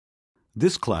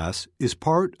This class is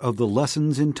part of the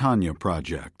Lessons in Tanya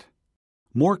project.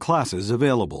 More classes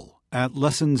available at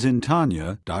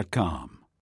lessonsintanya.com.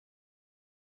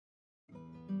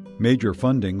 Major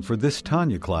funding for this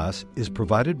Tanya class is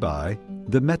provided by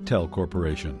the Mettel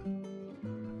Corporation.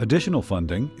 Additional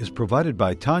funding is provided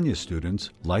by Tanya students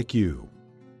like you.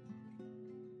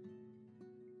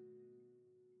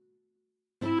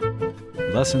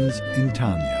 Lessons in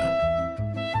Tanya.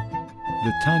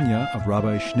 The Tanya of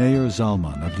Rabbi Schneur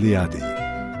Zalman of Liadi,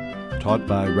 taught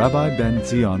by Rabbi Ben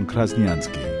Zion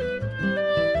Krasniansky.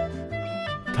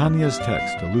 Tanya's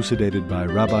text elucidated by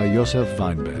Rabbi Yosef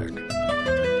Weinberg.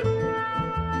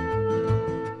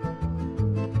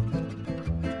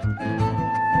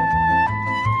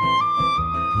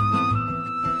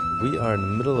 We are in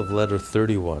the middle of letter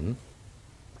 31,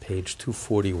 page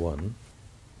 241.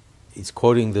 He's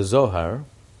quoting the Zohar,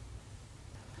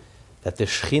 that the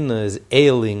Shekhinah is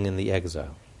ailing in the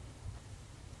exile,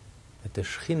 that the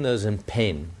Shekhinah is in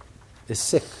pain, is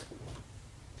sick.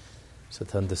 So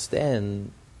to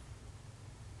understand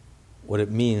what it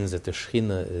means that the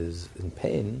Shekhinah is in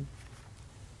pain,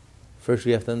 first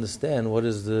we have to understand what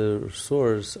is the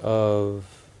source of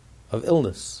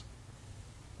illness.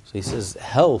 So he says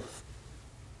health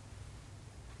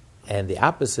and the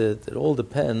opposite, it all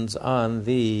depends on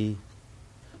the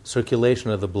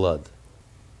circulation of the blood.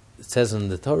 It says in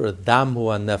the Torah, Dam hu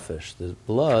nefesh. The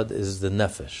blood is the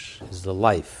nefesh, is the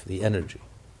life, the energy.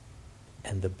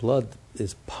 And the blood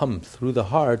is pumped through the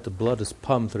heart, the blood is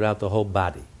pumped throughout the whole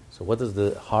body. So what does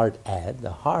the heart add?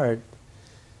 The heart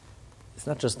is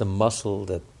not just the muscle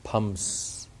that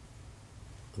pumps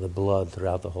the blood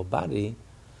throughout the whole body,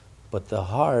 but the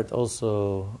heart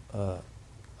also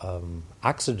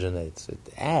oxygenates, it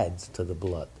adds to the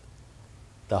blood.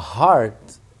 The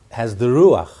heart has the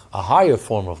ruach, a higher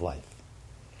form of life.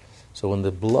 So when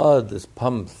the blood is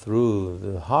pumped through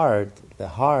the heart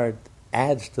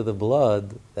adds to the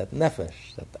blood that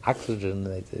nefesh, that oxygen,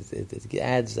 it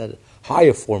adds that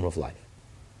higher form of life.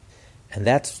 And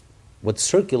that's what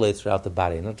circulates throughout the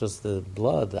body, not just the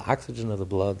blood, the oxygen of the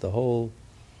blood, the whole.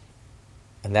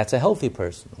 And that's a healthy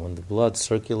person. When the blood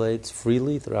circulates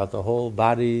freely throughout the whole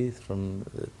body, from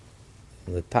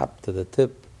the top to the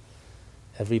tip,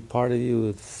 every part of you,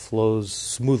 it flows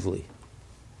smoothly.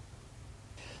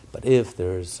 But if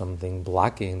there's something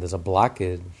blocking, there's a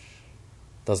blockage,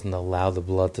 doesn't allow the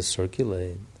blood to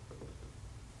circulate,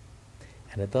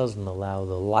 and it doesn't allow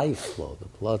the life flow. The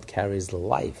blood carries the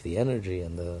life, the energy,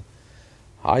 and the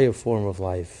higher form of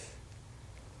life.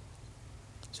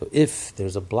 So if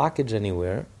there's a blockage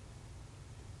anywhere,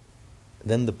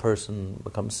 then the person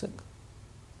becomes sick.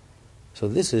 So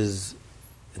this is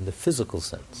in the physical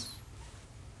sense.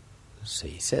 So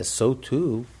he says, so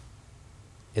too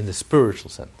in the spiritual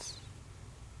sense.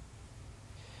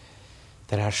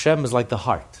 That Hashem is like the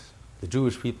heart. The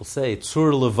Jewish people say,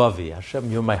 Tzur Levavi,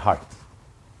 Hashem, you're my heart.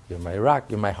 You're my rock,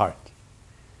 you're my heart.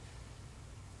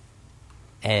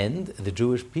 And the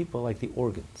Jewish people like the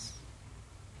organs.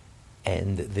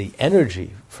 And the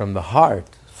energy from the heart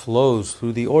flows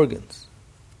through the organs.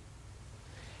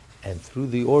 And through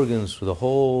the organs, through the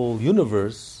whole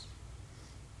universe,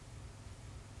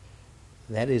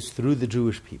 that is through the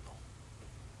Jewish people.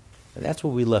 And that's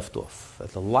where we left off.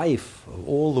 That the life of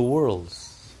all the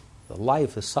worlds, the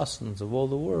life, the sustenance of all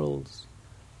the worlds,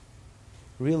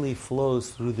 really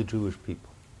flows through the Jewish people.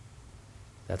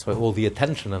 That's why all the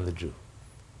attention on the Jew.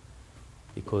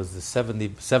 Because the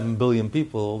 77 billion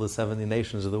people, all the 70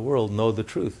 nations of the world know the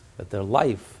truth, that their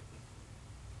life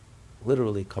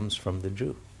literally comes from the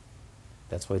Jew.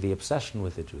 That's why the obsession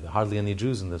with the Jew. There are hardly any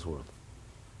Jews in this world.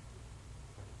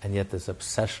 And yet this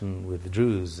obsession with the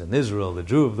Jews and Israel, the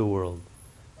Jew of the world,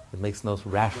 it makes no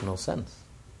rational sense.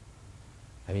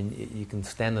 I mean, you can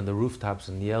stand on the rooftops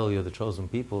and yell, you're the chosen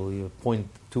people, you're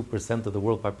 0.2% of the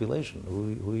world population.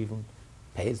 Who even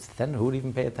pays attention? Who would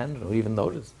even pay attention? Who would even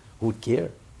notice? Who would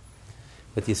care?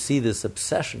 But you see this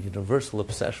obsession, universal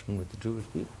obsession with the Jewish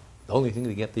people. The only thing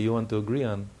to get the UN to agree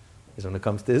on is when it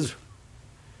comes to Israel.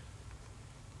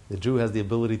 The Jew has the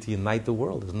ability to unite the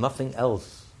world. There's nothing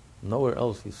else. Nowhere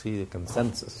else you see a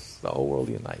consensus. The whole world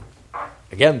unite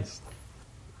against.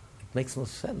 It makes no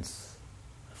sense.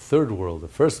 The third world, the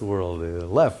first world, the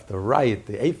left, the right,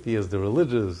 the atheist, the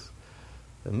religious,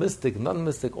 the mystic,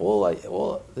 non-mystic,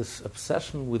 all this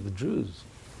obsession with the Jews.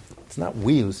 It's not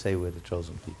we who say we're the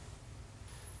chosen people.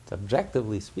 It's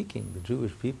objectively speaking, the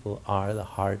Jewish people are the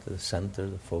heart, the center,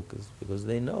 the focus, because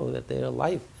they know that their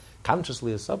life,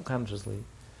 consciously or subconsciously,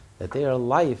 that their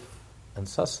life and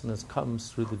sustenance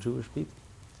comes through the Jewish people.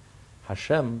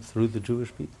 Hashem through the Jewish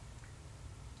people.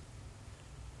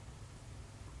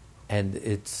 And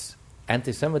it's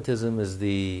Anti-Semitism is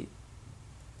the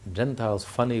Gentiles'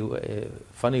 funny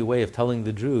way of telling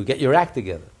the Jew, get your act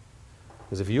together.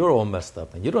 Because if you're all messed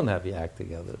up and you don't have your act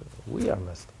together, we are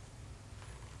messed up.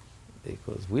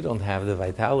 Because we don't have the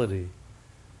vitality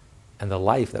and the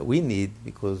life that we need,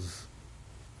 because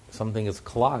something is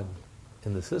clogged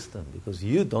in the system, because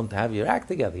you don't have your act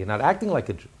together. You're not acting like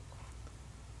a Jew.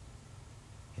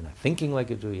 You're not thinking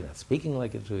like a Jew. You're not speaking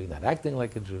like a Jew. You're not acting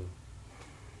like a Jew.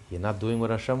 You're not doing what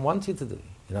Hashem wants you to do.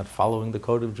 You're not following the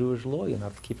code of Jewish law. You're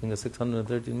not keeping the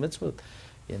 613 mitzvot.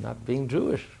 You're not being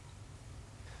Jewish.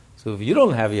 So if you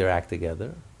don't have your act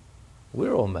together,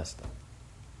 we're all messed up.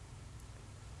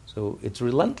 So it's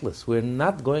relentless. We're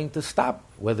not going to stop,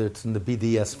 whether it's in the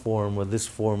BDS form or this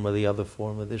form or the other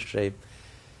form or this shape.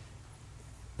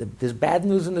 There's bad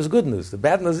news and there's good news. The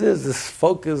bad news is this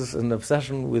focus and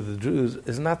obsession with the Jews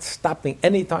is not stopping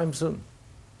anytime soon.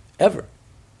 Ever.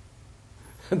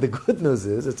 The good news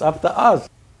is it's up to us.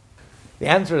 The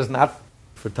answer is not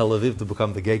for Tel Aviv to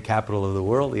become the gay capital of the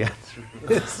world. The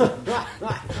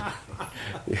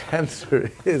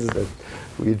answer is that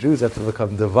we Jews have to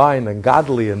become divine and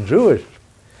godly and Jewish.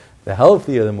 The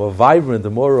healthier, the more vibrant,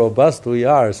 the more robust we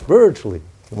are spiritually,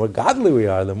 the more godly we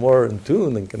are, the more in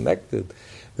tune and connected,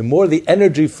 the more the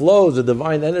energy flows, the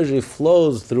divine energy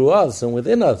flows through us and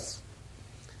within us.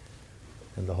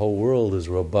 And the whole world is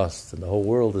robust, and the whole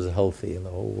world is healthy, and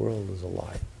the whole world is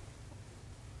alive.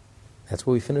 That's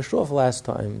what we finished off last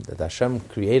time, that Hashem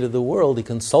created the world. He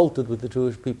consulted with the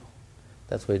Jewish people.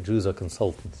 That's why Jews are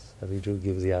consultants. Every Jew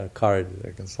gives you a card,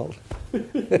 they're a consultant.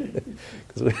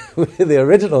 Because we're the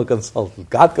original consultant.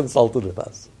 God consulted with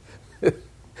us.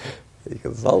 He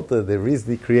consulted. The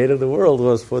reason He created the world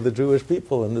was for the Jewish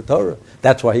people and the Torah.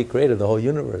 That's why He created the whole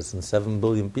universe and 7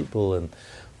 billion people and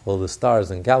all the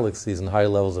stars and galaxies and higher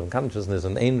levels of consciousness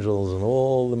and angels and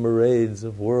all the myriads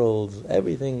of worlds.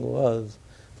 Everything was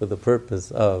for the purpose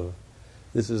of,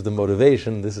 this is the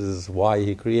motivation, this is why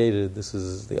He created, this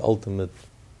is the ultimate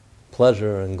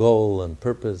pleasure and goal and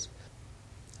purpose.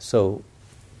 So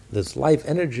this life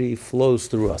energy flows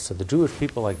through us. So the Jewish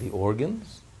people are like the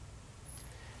organs,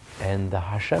 and the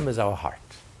Hashem is our heart.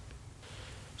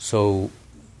 So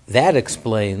that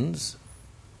explains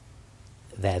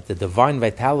that the divine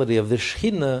vitality of the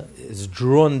Shekhinah is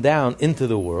drawn down into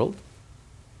the world,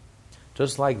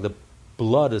 just like the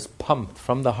blood is pumped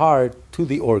from the heart to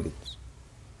the organs.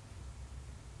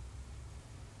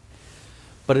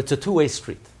 But it's a two-way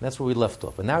street. That's where we left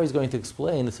off. And now he's going to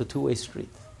explain it's a two-way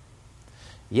street.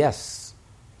 Yes,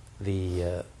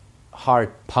 the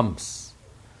heart pumps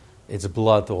its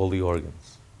blood to all the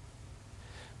organs.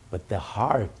 But the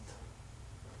heart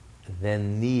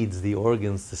then needs the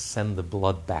organs to send the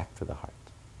blood back to the heart.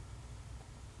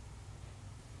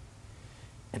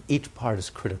 And each part is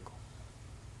critical.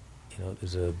 You know,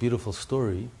 there's a beautiful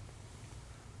story.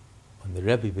 When the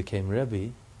Rebbe became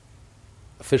Rebbe,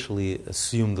 officially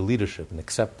assumed the leadership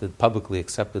and publicly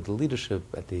accepted the leadership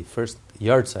at the first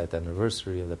yahrzeit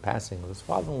anniversary of the passing of his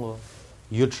father-in-law,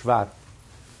 Yud Shvat,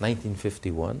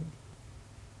 1951.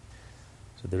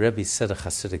 So the Rebbe said a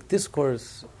Hasidic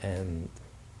discourse, and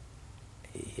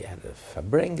he had a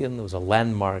Farbrengen. It was a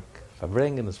landmark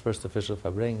Farbrengen, his first official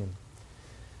Farbrengen.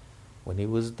 When he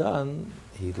was done,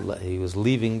 he was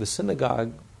leaving the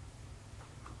synagogue.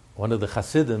 One of the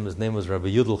Hasidim, his name was Rabbi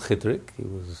Yudel Chitrik. He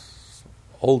was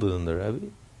older than the Rebbe.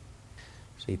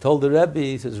 So he told the Rebbe,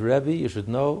 he says, Rebbe, you should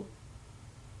know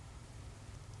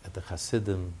that the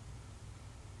Hasidim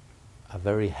are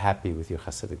very happy with your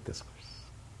Hasidic discourse.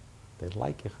 They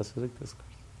like your Hasidic discourse.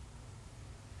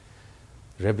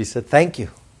 The Rebbe said, thank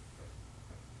you.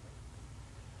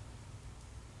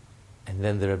 And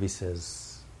then the Rebbe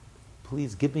says,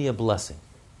 please give me a blessing.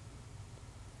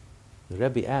 The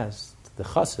Rebbe asked the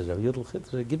Chassid, Rabbi Yudel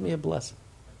Chitrik, give me a blessing.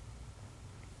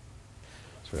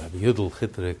 So Rabbi Yudel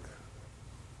Chitrik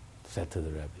said to the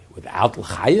Rebbe, without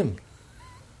l'chaim,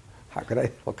 how could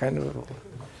I? What kind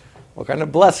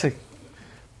of blessing?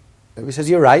 The Rebbe says,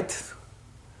 you're right.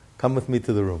 Come with me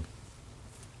to the room,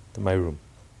 to my room.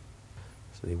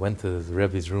 So they went to the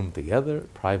Rebbe's room together,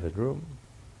 private room.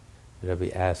 The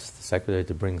Rebbe asked the secretary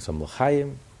to bring some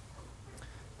l'chaim.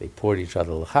 They poured each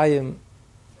other l'chaim.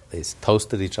 They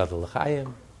toasted each other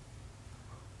l'chaim.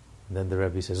 And then the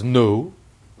Rebbe says, no.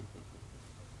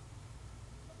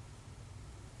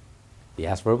 He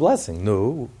asked for a blessing.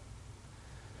 No.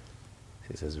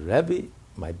 He says, Rebbe,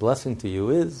 my blessing to you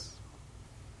is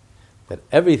that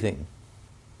everything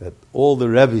that all the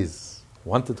Rebbes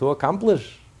wanted to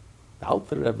accomplish, the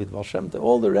Alter Rebbe, the Baal Shem Tov,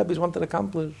 all the Rebbes wanted to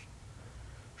accomplish,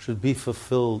 should be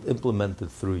fulfilled,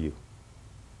 implemented through you.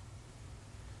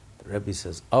 The Rebbe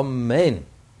says, Amen.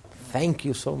 thank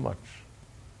you so much.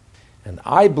 And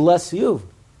I bless you.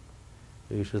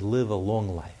 You should live a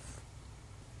long life.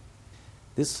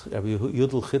 This Rabbi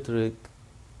Yudel Chitrik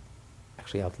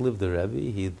actually outlived the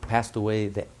Rebbe. He passed away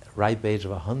at the ripe age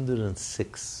of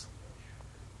 106.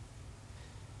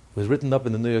 It was written up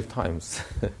in the New York Times.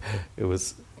 It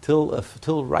was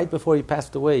till right before he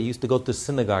passed away. He used to go to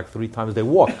synagogue 3 times. They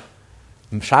walk.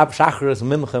 Shacharis,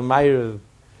 Mincha, Ma'ariv.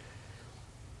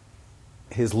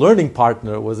 His learning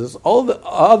partner was this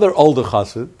other older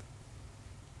chassid.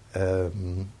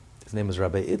 His name was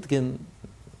Rabbi Itkin.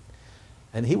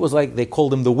 And he was like, they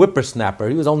called him the whippersnapper.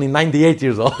 He was only 98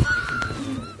 years old.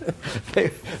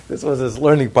 This was his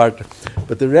learning partner.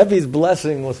 But the Rebbe's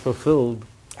blessing was fulfilled.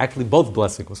 Actually, both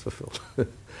blessing was fulfilled.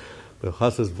 The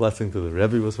chassid's blessing to the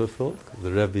Rebbe was fulfilled.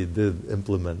 The Rebbe did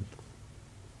implement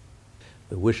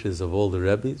the wishes of all the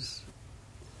Rebbes.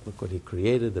 Look what he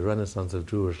created, the renaissance of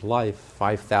Jewish life,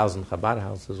 5,000 Chabad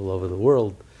houses all over the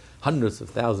world, hundreds of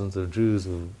thousands of Jews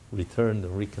who returned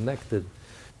and reconnected,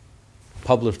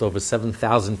 published over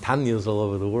 7,000 Tanyas all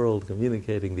over the world,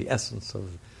 communicating the essence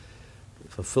of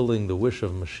fulfilling the wish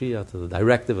of Mashiach, to the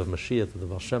directive of Mashiach, to the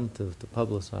Baal Shem Tov, to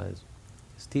publicize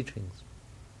his teachings,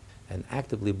 and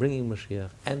actively bringing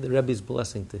Mashiach, and the Rebbe's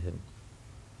blessing to him.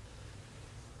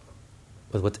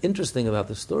 But what's interesting about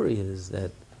the story is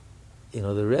that,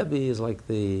 the Rebbe is like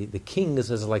the king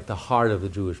is like the heart of the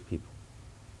Jewish people.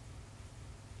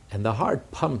 And the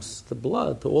heart pumps the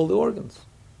blood to all the organs.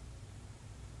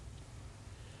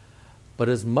 But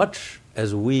as much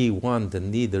as we want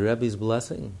and need the Rebbe's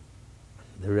blessing,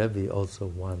 the Rebbe also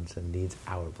wants and needs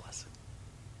our blessing,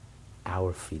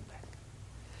 our feedback.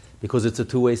 Because it's a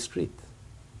two-way street.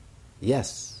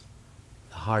 Yes,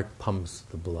 the heart pumps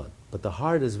the blood. But the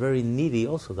heart is very needy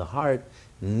also. The heart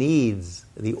needs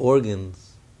the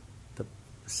organs to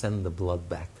send the blood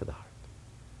back to the heart.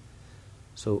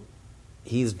 So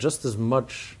he's just as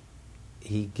much,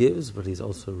 he gives, but he's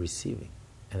also receiving.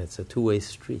 And it's a two-way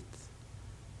street.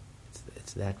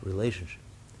 It's that relationship.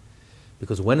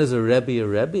 Because when is a Rebbe a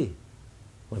Rebbe?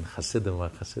 When Hasidim are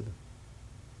Hasidim.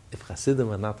 If Hasidim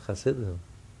are not Hasidim,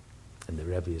 then the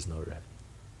Rebbe is no Rebbe.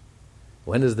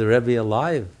 When is the Rebbe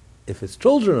alive? If his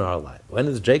children are alive. When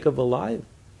is Jacob alive?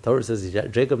 Torah says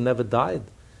Jacob never died.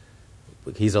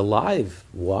 He's alive.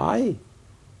 Why?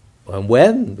 And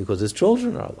when? Because his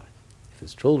children are alive. If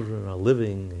his children are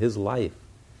living his life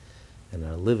and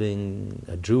are living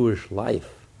a Jewish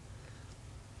life,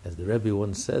 as the Rebbe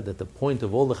once said, that the point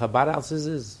of all the Chabad houses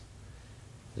is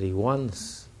that he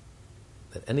wants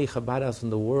that any Chabad house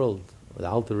in the world, the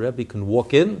Alter Rebbe can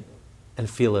walk in and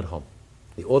feel at home.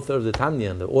 The author of the Tanya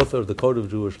and the author of the Code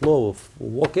of Jewish Law will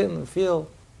walk in and feel,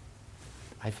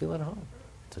 I feel at home.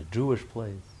 It's a Jewish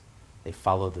place. They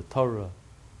follow the Torah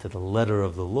to the letter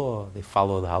of the law. They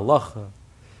follow the halacha.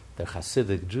 They're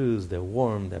Hasidic Jews. They're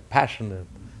warm. They're passionate.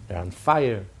 They're on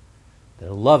fire.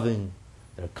 They're loving.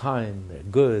 They're kind. They're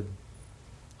good.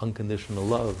 Unconditional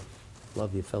love.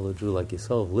 Love your fellow Jew like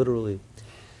yourself, literally.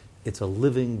 It's a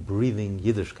living, breathing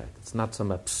Yiddishkeit. It's not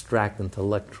some abstract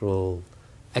intellectual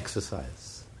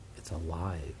exercise. It's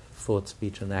alive. Thought,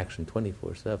 speech, and action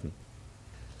 24/7.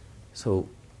 So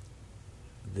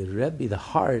the Rebbe, the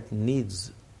heart,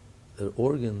 needs the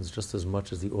organs just as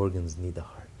much as the organs need the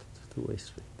heart. It's a two-way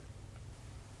street.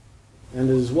 And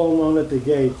it is well known at the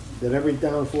gate that every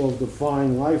downfall of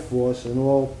divine life force and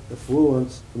all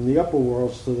effluence from the upper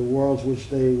worlds to the worlds which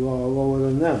they are lower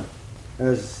than them.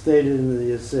 As stated in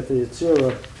the Sefer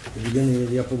Yetzirah, the beginning of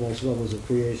the uppermost levels of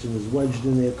creation is wedged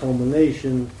in their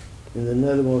culmination in the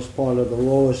nethermost part of the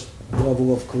lowest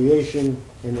level of creation,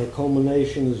 and their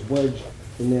culmination is wedged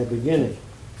in their beginning.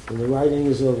 In the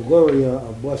writings of Luria,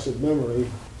 of blessed memory,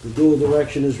 the dual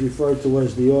direction is referred to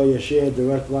as the Or Yashir,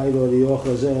 direct light, or the Or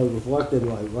Chazeh, reflected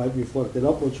light, light reflected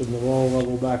upwards from the lower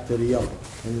level back to the upper.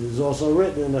 And it is also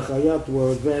written in the Chayat,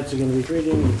 where advancing and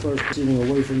retreating, first proceeding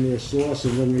away from their source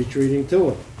and then retreating to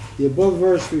it. The above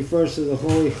verse refers to the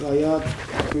holy Chayat,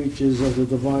 creatures of the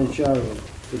divine cherubim.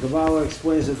 The Kabbalah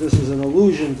explains that this is an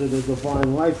allusion to the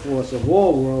divine life force of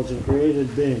all worlds and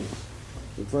created beings.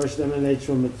 It first emanates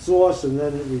from its source and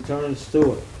then it returns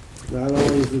to it. Not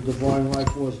only is the divine life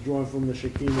force drawn from the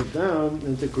Shekinah down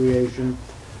into creation,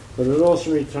 but it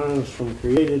also returns from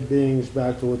created beings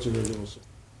back to its original source.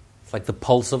 It's like the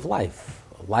pulse of life.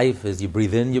 Life is you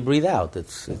breathe in, you breathe out.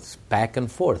 It's back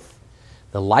and forth.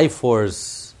 The life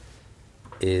force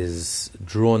is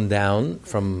drawn down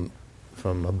from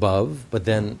above, but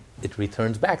then it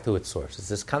returns back to its source. It's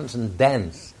this constant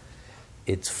dance.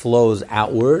 It flows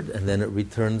outward and then it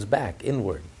returns back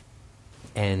inward.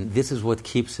 And this is what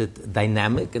keeps it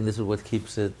dynamic, and this is what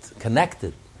keeps it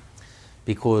connected.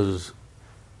 Because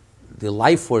the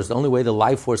life force, the only way the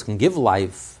life force can give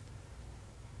life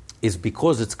is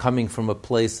because it's coming from a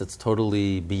place that's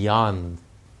totally beyond.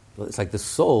 It's like the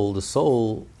soul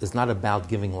is not about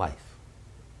giving life.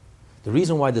 The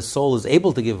reason why the soul is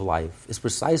able to give life is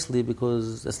precisely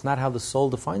because that's not how the soul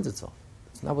defines itself.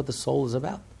 It's not what the soul is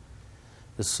about.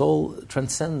 The soul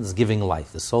transcends giving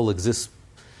life. The soul exists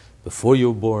before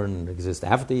you're born, exists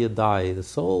after you die. The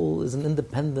soul is an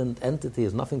independent entity,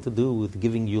 has nothing to do with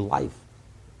giving you life.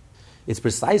 It's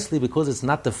precisely because it's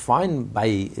not defined by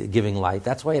giving life,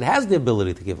 that's why it has the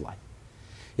ability to give life.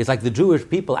 It's like the Jewish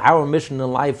people, our mission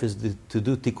in life is to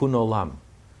do tikkun olam.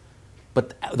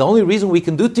 But the only reason we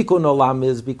can do tikkun olam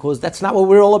is because that's not what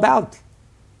we're all about.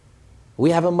 We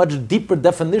have a much deeper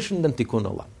definition than tikkun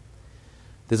olam.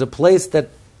 There's a place that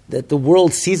the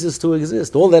world ceases to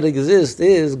exist. All that exists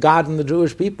is God and the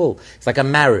Jewish people. It's like a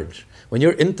marriage. When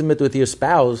you're intimate with your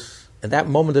spouse, at that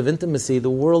moment of intimacy, the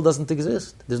world doesn't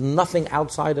exist. There's nothing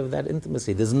outside of that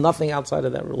intimacy. There's nothing outside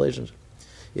of that relationship.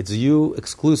 It's you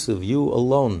exclusive, you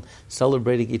alone,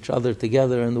 celebrating each other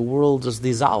together, and the world just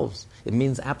dissolves. It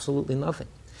means absolutely nothing.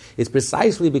 It's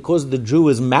precisely because the Jew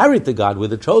is married to God, we're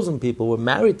the chosen people, we're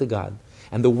married to God,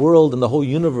 and the world and the whole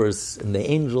universe and the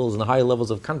angels and the higher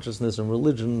levels of consciousness and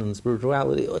religion and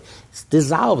spirituality, it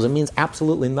dissolves. It means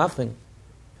absolutely nothing.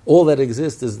 All that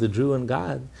exists is the Jew and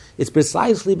God. It's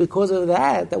precisely because of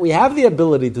that we have the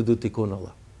ability to do tikkun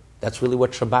olam. That's really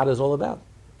what Shabbat is all about.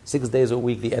 6 days a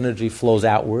week, the energy flows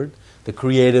outward, the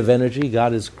creative energy.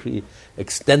 God is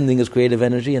extending His creative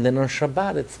energy, and then on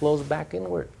Shabbat it flows back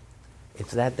inward.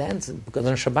 It's that dance, because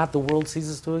on Shabbat the world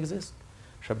ceases to exist.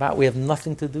 Shabbat, we have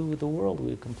nothing to do with the world.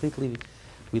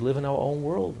 We live in our own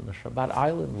world, in the Shabbat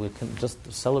island. We're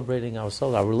just celebrating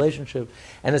ourselves, our relationship.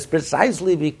 And it's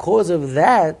precisely because of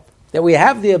that we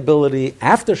have the ability,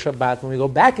 after Shabbat, when we go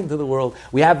back into the world,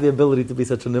 we have the ability to be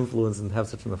such an influence and have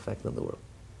such an effect in the world.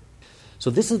 So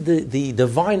this is the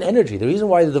divine energy. The reason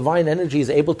why the divine energy is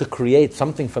able to create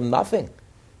something from nothing,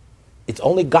 it's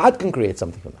only God can create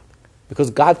something from nothing. Because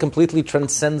God completely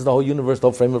transcends the whole universe, the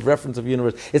whole frame of reference of the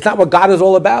universe. It's not what God is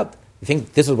all about. You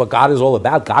think this is what God is all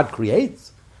about? God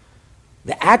creates.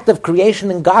 The act of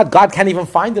creation in God can't even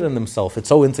find it in Himself. It's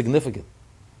so insignificant.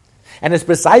 And it's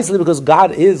precisely because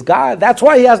God is God. That's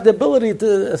why He has the ability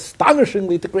to,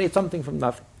 astonishingly, to create something from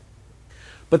nothing.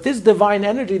 But this divine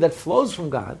energy that flows from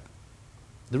God,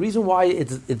 the reason why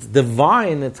it's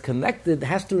divine, it's connected,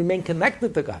 has to remain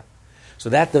connected to God. So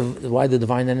that's why the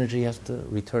divine energy has to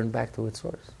return back to its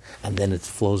source. And then it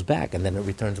flows back, and then it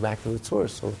returns back to its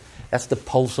source. So that's the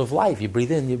pulse of life. You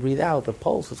breathe in, you breathe out. The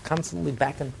pulse is constantly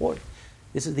back and forth.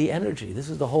 This is the energy. This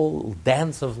is the whole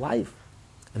dance of life.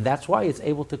 And that's why it's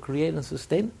able to create and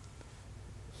sustain it.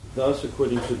 Thus,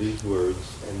 according to these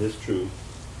words and this truth,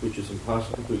 which is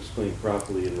impossible to explain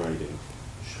properly in writing,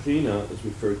 Shekhinah is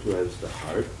referred to as the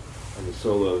heart, and the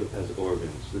soul as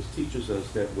organs. This teaches us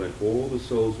that when all the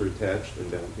souls are attached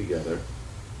and bound together,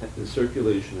 the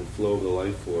circulation and flow of the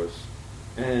life force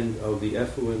and of the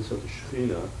effluence of the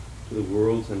Shekhinah to the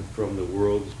worlds and from the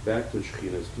worlds back to the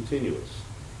Shekhinah is continuous.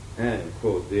 And,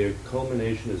 quote, their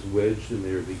culmination is wedged in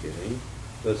their beginning,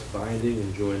 thus binding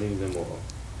and joining them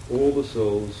all the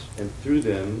souls, and through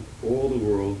them all the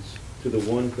worlds to the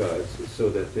one God, so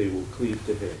that they will cleave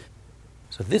to Him.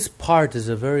 So this part is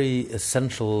a very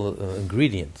essential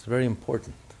ingredient. It's very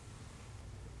important.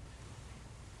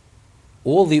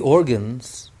 All the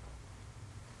organs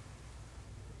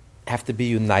have to be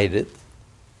united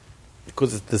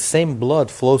because the same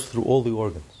blood flows through all the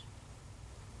organs.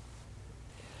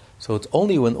 So it's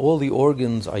only when all the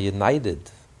organs are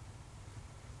united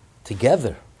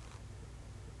together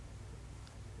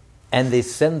and they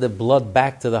send the blood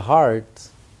back to the heart,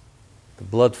 the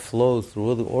blood flows through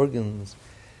all the organs,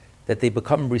 that they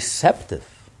become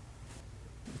receptive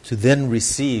to then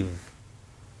receive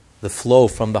the flow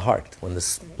from the heart. When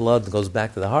the blood goes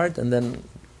back to the heart, and then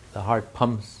the heart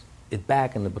pumps it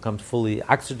back and it becomes fully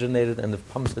oxygenated and it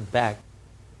pumps it back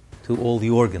to all the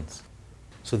organs.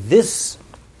 So this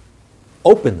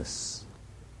openness,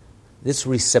 this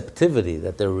receptivity,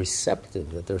 that they're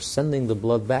receptive, that they're sending the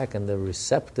blood back and they're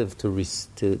receptive to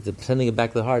sending it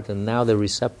back to the heart, and now they're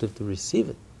receptive to receive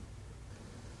it.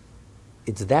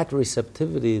 It's that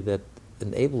receptivity that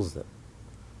enables them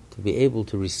to be able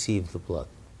to receive the blood.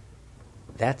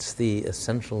 That's the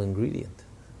essential ingredient.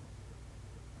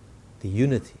 The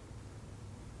unity.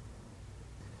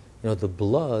 The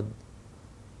blood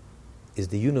is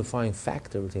the unifying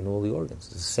factor between all the organs.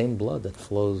 It's the same blood that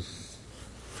flows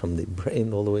from the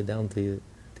brain all the way down to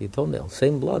your toenail.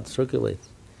 Same blood circulates.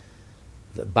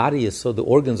 The body is the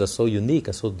organs are so unique,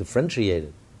 are so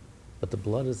differentiated, but the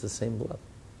blood is the same blood.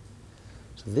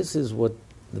 So this is what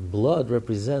the blood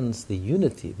represents, the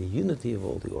unity of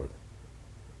all the organs.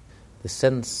 The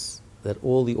sense that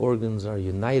all the organs are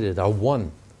united, are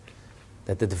one.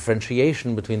 That the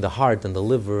differentiation between the heart and the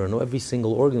liver and every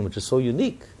single organ, which is so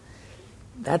unique,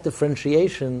 that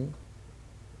differentiation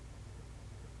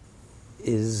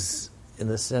is, in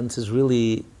a sense, it's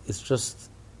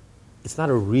not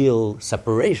a real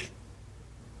separation.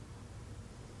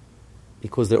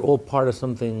 Because they're all part of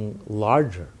something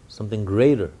larger, something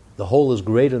greater. The whole is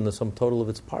greater than the sum total of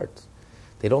its parts.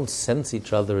 They don't sense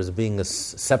each other as being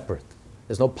separate.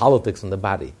 There's no politics in the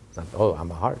body. It's not, oh,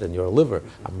 I'm a heart and you're a liver.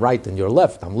 I'm right and you're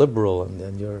left. I'm liberal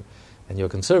and you're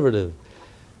conservative.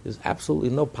 There's absolutely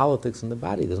no politics in the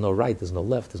body. There's no right, there's no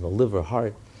left, there's no liver,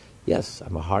 heart. Yes,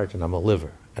 I'm a heart and I'm a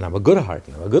liver. And I'm a good heart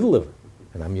and I'm a good liver.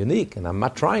 And I'm unique and I'm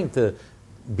not trying to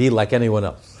be like anyone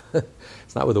else.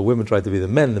 It's not where the women try to be the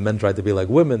men try to be like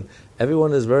women.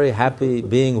 Everyone is very happy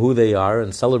being who they are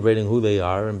and celebrating who they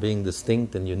are and being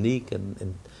distinct and unique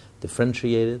and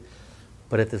differentiated.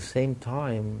 But at the same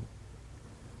time,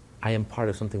 I am part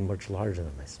of something much larger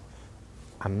than myself.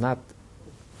 I'm not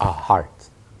a heart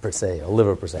per se, a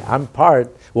liver per se. We're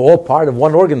all part of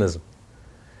one organism,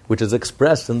 which is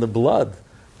expressed in the blood,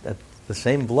 the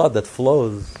same blood that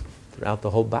flows throughout the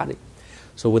whole body.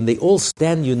 So when they all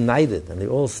stand united and they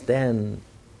all stand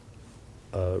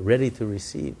ready to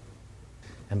receive,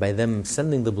 and by them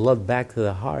sending the blood back to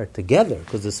the heart together,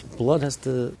 because this blood has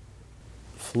to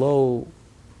flow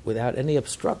without any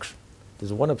obstruction. If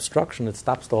there's one obstruction, it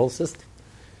stops the whole system.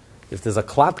 If there's a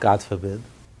clot, God forbid,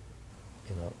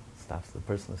 it stops the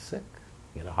person is sick.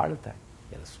 You get a heart attack,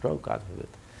 you get a stroke, God forbid.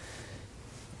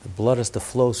 The blood has to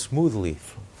flow smoothly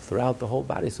throughout the whole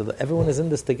body so that everyone is in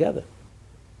this together.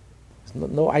 There's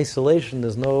no isolation,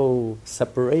 there's no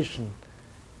separation.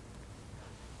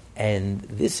 And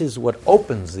this is what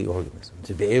opens the organism,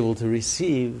 to be able to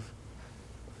receive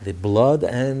the blood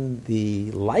and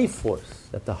the life force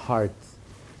that the heart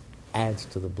adds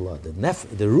to the blood. The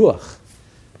ruach,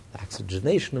 the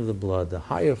oxygenation of the blood, the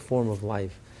higher form of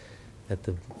life that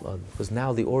the blood, because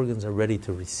now the organs are ready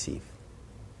to receive.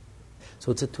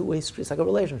 So it's a two-way street. It's like a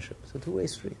relationship. It's a two-way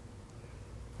street.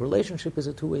 A relationship is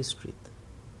a two-way street.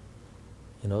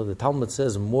 The Talmud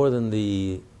says more than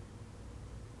the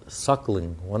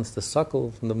suckling wants to suckle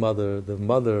from the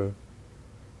mother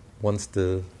wants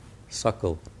to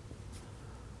suckle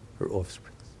her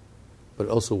offspring. But it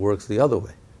also works the other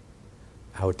way.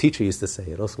 Our teacher used to say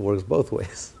it also works both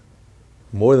ways.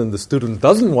 More than the student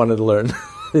doesn't want to learn,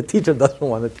 the teacher doesn't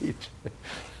want to teach.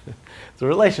 It's a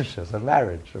relationship, it's a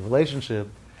marriage. A relationship,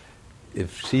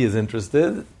 if she is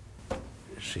interested,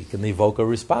 she can evoke a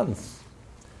response.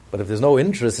 But if there's no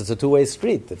interest, it's a two-way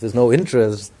street. If there's no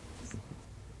interest,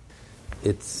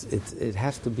 it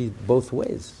has to be both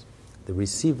ways. The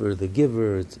receiver, the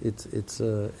giver, it's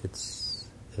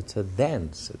a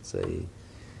dance.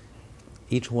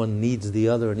 Each one needs the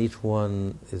other, and each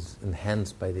one is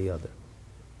enhanced by the other.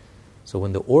 So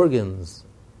when the organs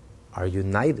are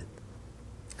united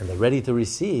and they're ready to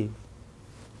receive,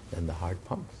 then the heart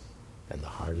pumps, and the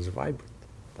heart is vibrant,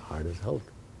 the heart is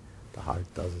healthy, the heart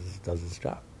does its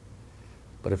job.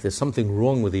 But if there's something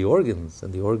wrong with the organs,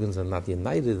 and the organs are not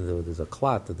united, or there's a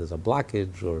clot, or there's a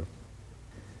blockage,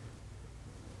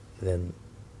 then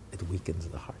it weakens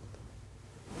the heart.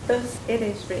 Thus it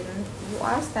is written, you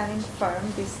are standing firm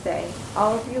this day,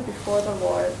 all of you before the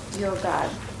Lord your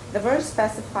God. The verse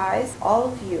specifies all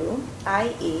of you,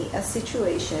 i.e. a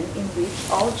situation in which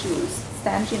all Jews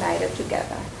stand united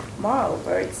together.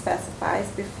 Moreover, it specifies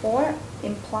before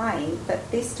implying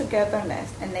that this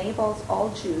togetherness enables all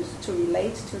Jews to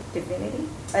relate to divinity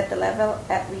at the level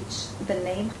at which the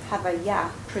name Havaya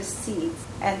precedes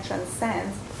and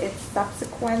transcends its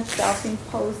subsequent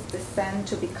self-imposed descent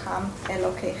to become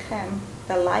Elohechem,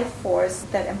 the life force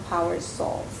that empowers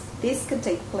souls. This can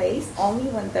take place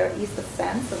only when there is the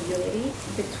sense of unity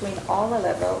between all the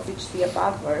levels which the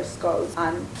above verse goes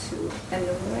on to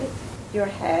enumerate. Your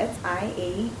heads,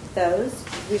 i.e. those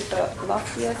with the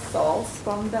loftiest souls,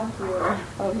 from the ruler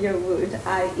of your wood,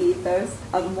 i.e. those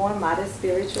of more modest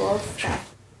spiritual stature.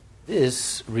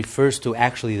 This refers to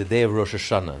actually the day of Rosh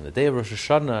Hashanah. The day of Rosh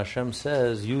Hashanah, Hashem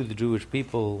says, you, the Jewish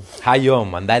people,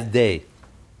 Hayom, on that day,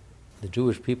 the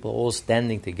Jewish people all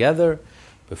standing together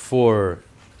before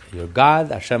your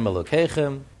God, Hashem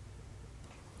Elokeichem.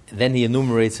 Then he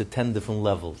enumerates the 10 different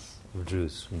levels of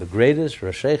Jews. From the greatest,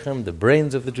 Rashechem, the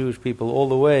brains of the Jewish people, all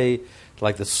the way to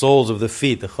like the soles of the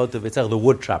feet, the Chotav Yitzhak, the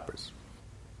wood choppers.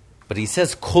 But he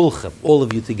says, Kulchem, all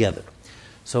of you together.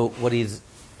 So what he's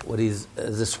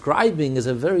describing is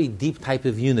a very deep type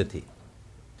of unity.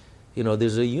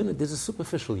 There's a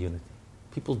superficial unity.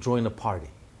 people join a party.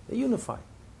 They unify.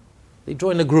 They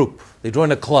join a group. They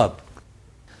join a club.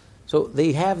 So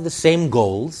they have the same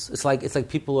goals. It's like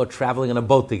people are traveling in a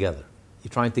boat together.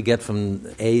 You're trying to get from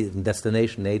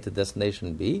destination A to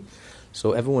destination B.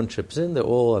 So everyone chips in. They're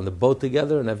all on the boat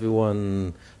together, and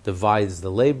everyone divides the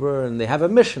labor, and they have a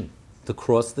mission to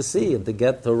cross the sea and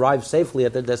to arrive safely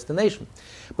at their destination.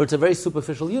 But it's a very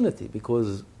superficial unity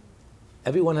because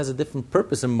everyone has a different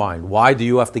purpose in mind. Why do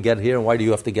you have to get here and why do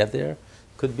you have to get there?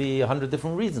 Could be 100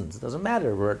 different reasons. It doesn't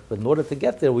matter. But in order to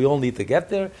get there, we all need to get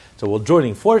there. So we're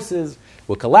joining forces,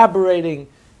 we're collaborating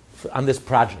on this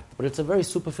project. But it's a very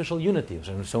superficial unity.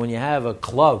 So when you have a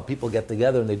club, people get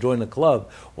together and they join a club,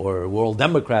 or we're all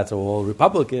Democrats or we're all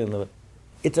Republican,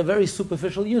 it's a very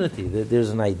superficial unity.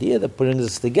 There's an idea that brings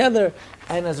us together,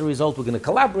 and as a result, we're going to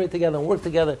collaborate together and work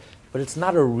together. But it's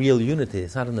not a real unity.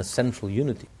 It's not an essential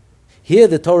unity. Here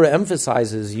the Torah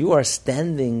emphasizes you are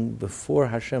standing before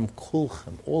Hashem,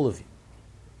 kulchem, all of you.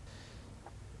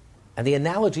 And the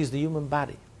analogy is the human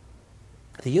body.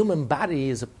 The human body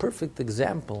is a perfect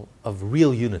example of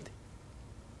real unity,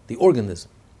 the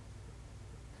organism.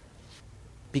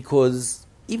 Because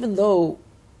even though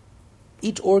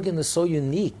each organ is so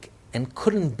unique and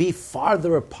couldn't be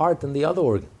farther apart than the other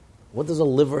organ, what does a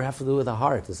liver have to do with a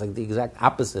heart? It's like the exact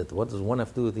opposite. What does one have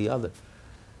to do with the other?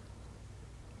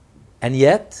 And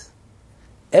yet,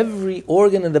 every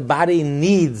organ in the body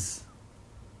needs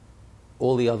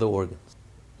all the other organs.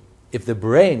 If the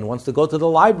brain wants to go to the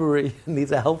library, it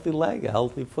needs a healthy leg, a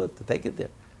healthy foot to take it there.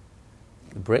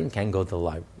 The brain can't go to the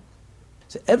library.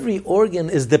 So every organ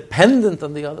is dependent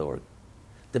on the other organ,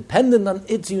 dependent on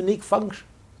its unique function.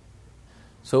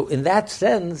 So in that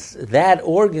sense, that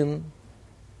organ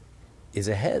is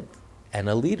a head and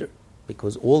a leader,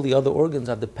 because all the other organs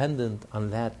are dependent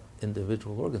on that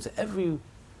individual organs.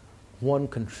 Everyone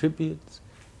contributes,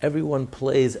 everyone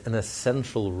plays an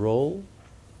essential role,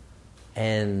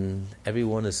 and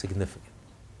everyone is significant.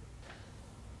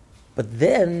 But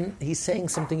then he's saying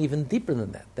something even deeper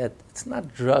than that, that it's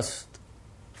not just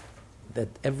that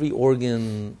every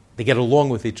organ, they get along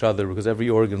with each other because every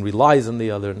organ relies on the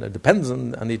other and it depends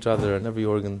on each other, and every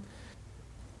organ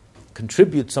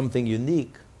contributes something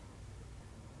unique.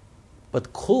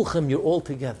 But kulchem, you're all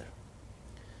together.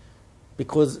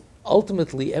 Because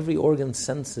ultimately, every organ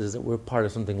senses that we're part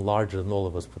of something larger than all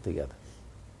of us put together.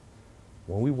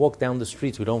 When we walk down the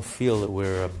streets, we don't feel that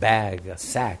we're a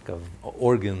sack of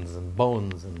organs and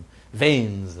bones and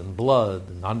veins and blood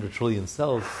and 100 trillion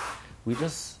cells. We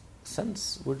just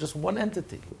sense we're just one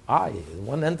entity.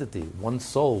 One entity, one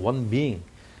soul, one being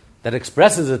that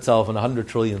expresses itself in 100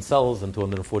 trillion cells and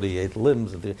 248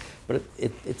 limbs. But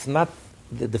it's not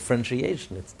the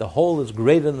differentiation. It's the whole is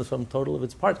greater than the sum total of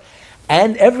its parts.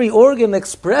 And every organ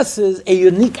expresses a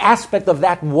unique aspect of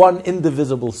that one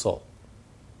indivisible soul.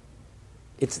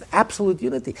 It's absolute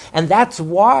unity. And that's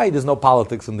why there's no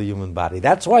politics in the human body.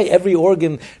 That's why every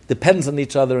organ depends on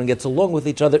each other and gets along with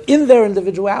each other in their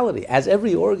individuality. As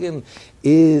every organ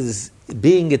is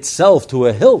being itself to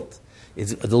a hilt.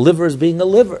 The liver is being a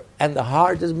liver, and the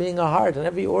heart is being a heart, and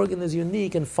every organ is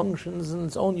unique and functions in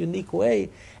its own unique way,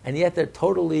 and yet they're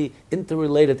totally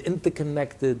interrelated,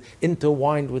 interconnected,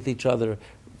 intertwined with each other,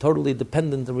 totally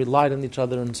dependent and relied on each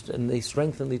other, and they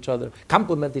strengthen each other,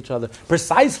 complement each other,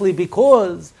 precisely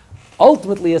because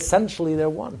ultimately, essentially, they're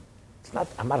one.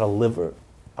 I'm not a liver.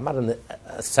 I'm not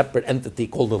a separate entity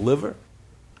called a liver.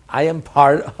 I am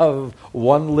part of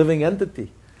one living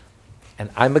entity. And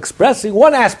I'm expressing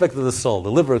one aspect of the soul.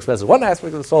 The liver expresses one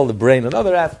aspect of the soul, the brain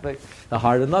another aspect, the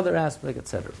heart another aspect,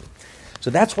 etc.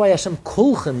 So that's why Hashem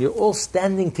kulchem, you're all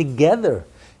standing together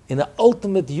in an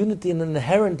ultimate unity, an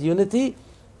inherent unity,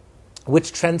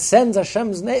 which transcends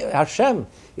Hashem's name. Hashem,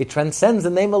 it transcends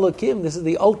the name Elokim. This is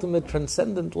the ultimate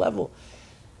transcendent level.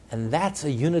 And that's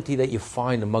a unity that you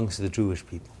find amongst the Jewish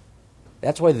people.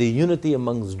 That's why the unity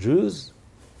amongst Jews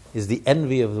is the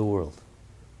envy of the world.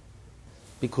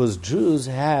 Because Jews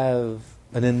have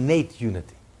an innate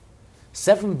unity.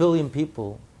 7 billion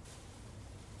people,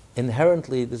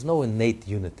 inherently, there's no innate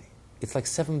unity. It's like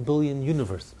 7 billion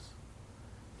universes.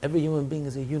 Every human being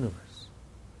is a universe,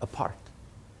 apart.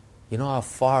 You know how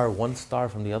far one star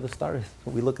from the other star is?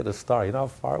 We look at a star. You know how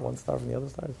far one star from the other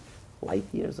star is? Light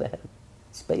years ahead.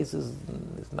 Space is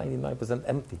 99%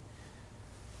 empty.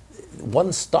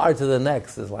 One star to the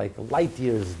next is like light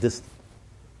years distant.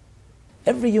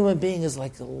 Every human being is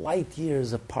like light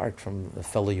years apart from a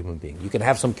fellow human being. You can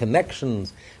have some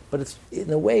connections, but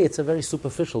in a way it's a very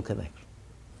superficial connection.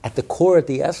 At the core, at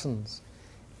the essence,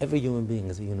 every human being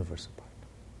is a universe apart.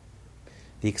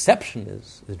 The exception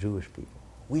is the Jewish people.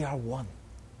 We are one.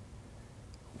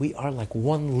 We are like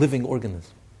one living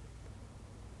organism.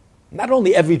 Not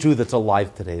only every Jew that's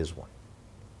alive today is one.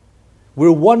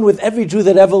 We're one with every Jew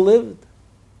that ever lived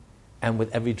and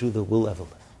with every Jew that will ever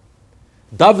live.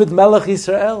 David Melech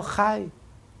Yisrael Chai.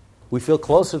 We feel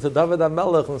closer to David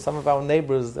HaMelech than some of our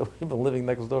neighbors that we've been living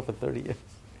next door for 30 years.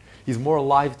 He's more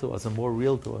alive to us and more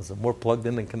real to us and more plugged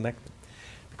in and connected.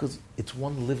 Because it's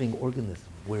one living organism.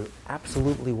 We're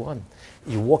absolutely one.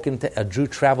 You walk into, a Jew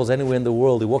travels anywhere in the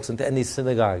world, he walks into any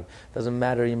synagogue, doesn't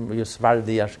matter, you're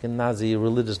Sephardi, Ashkenazi, you're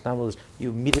religious, non-religious, you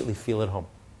immediately feel at home.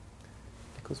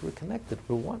 Because we're connected,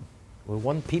 we're one. We're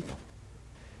one people.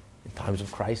 In times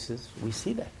of crisis, we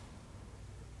see that.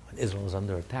 When Israel is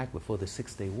under attack before the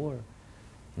 6-Day War,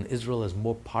 and Israel has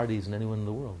more parties than anyone in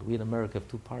the world. We in America have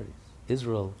 2 parties.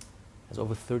 Israel has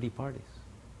over 30 parties.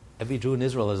 Every Jew in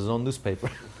Israel has his own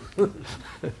newspaper.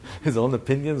 His own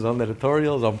opinions, his own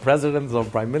editorials, his own president, his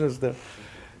own prime minister.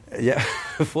 Yeah,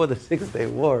 before the 6-Day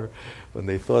War, when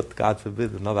they thought, God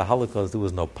forbid, another Holocaust, there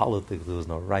was no politics, there was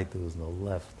no right, there was no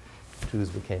left. Jews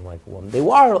became like one.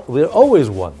 We're always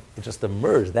one. It just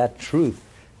emerged, that truth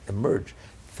emerged.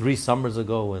 3 summers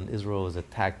ago when Israel was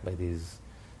attacked by these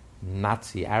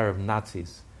Arab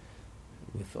Nazis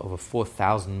with over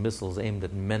 4,000 missiles aimed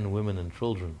at men, women, and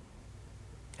children.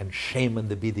 And shame on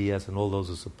the BDS and all those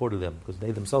who supported them, because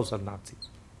they themselves are Nazis.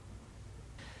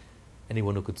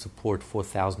 Anyone who could support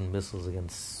 4,000 missiles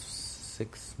against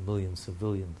 6 million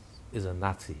civilians is a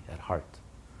Nazi at heart.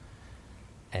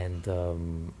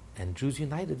 And Jews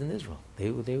united in Israel.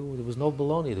 There was no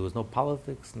baloney, there was no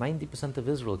politics. 90% of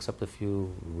Israel, except a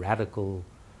few radical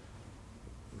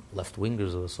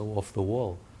left-wingers who were so off the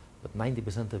wall, but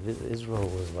 90% of Israel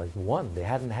was like one. They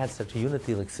hadn't had such a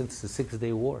unity like since the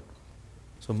 6-Day War.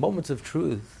 So moments of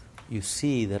truth, you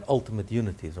see that ultimate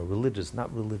unity, so religious,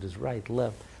 not religious, right,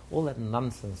 left, all that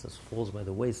nonsense just falls by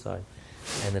the wayside,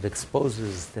 and it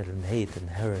exposes that innate,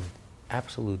 inherent,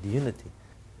 absolute unity.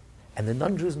 And the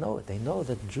non-Jews know it. They know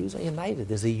that Jews are united.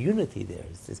 There's a unity there.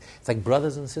 It's like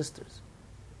brothers and sisters.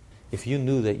 If you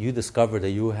knew that you discovered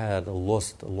that you had a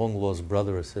long-lost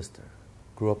brother or sister,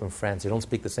 grew up in France, you don't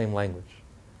speak the same language,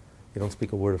 you don't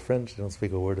speak a word of French, you don't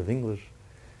speak a word of English,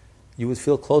 you would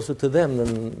feel closer to them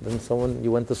than someone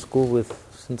you went to school with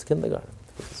since kindergarten.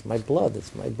 It's my blood,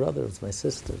 it's my brother, it's my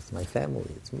sister, it's my family,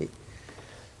 it's me.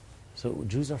 So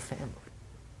Jews are family.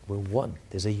 We're one.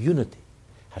 There's a unity.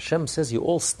 Hashem says, you're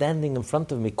all standing in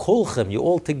front of me, kolchem, you're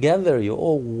all together, you're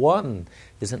all one.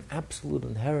 There's an absolute,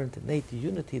 inherent, innate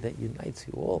unity that unites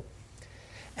you all.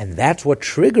 And that's what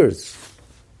triggers.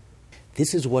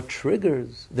 This is what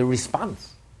triggers the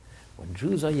response. When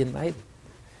Jews are united,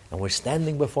 and we're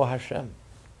standing before Hashem,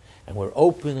 and we're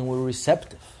open and we're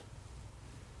receptive,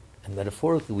 and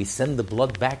metaphorically we send the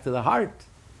blood back to the heart,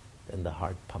 then the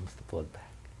heart pumps the blood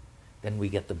back. Then we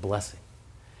get the blessing,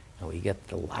 and we get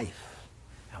the life,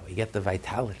 and we get the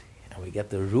vitality, and we get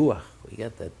the ruach, we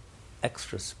get that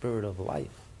extra spirit of life.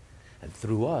 And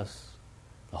through us,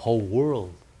 the whole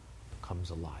world comes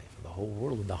alive. The whole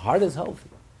world, when the heart is healthy,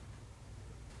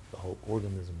 the whole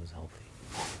organism is healthy.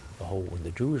 When the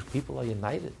Jewish people are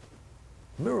united,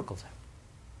 miracles happen.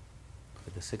 Look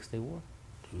at the 6-Day War.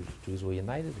 Jews were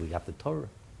united, we got the Torah.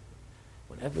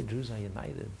 Whenever Jews are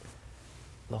united,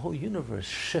 the whole universe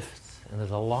shifts and is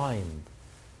aligned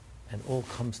and all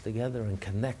comes together and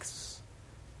connects.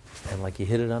 And like you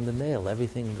hit it on the nail,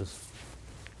 everything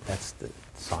that's the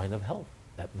sign of health.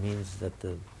 That means that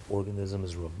the organism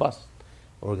is robust,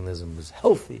 the organism is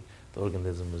healthy, the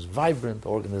organism is vibrant, the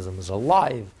organism is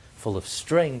alive, full of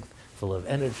strength, full of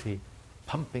energy,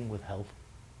 pumping with health,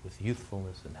 with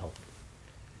youthfulness and health.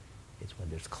 It's when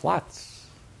there's clots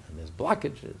and there's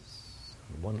blockages,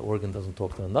 and one organ doesn't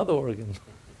talk to another organ,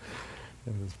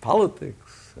 and there's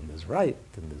politics, and there's right,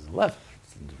 and there's left,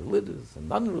 and there's religious and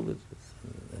non-religious,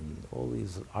 and all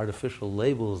these artificial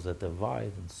labels that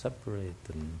divide and separate,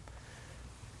 and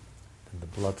the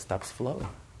blood stops flowing.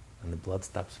 And the blood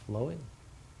stops flowing,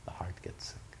 the heart gets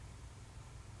sick.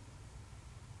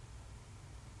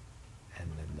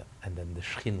 And then the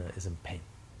Shekhinah is in pain.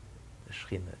 The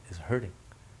Shekhinah is hurting.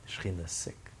 The Shekhinah is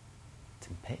sick. It's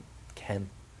in pain. It can't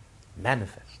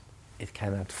manifest. It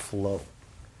cannot flow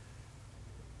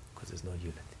because there's no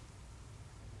unity.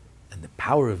 And the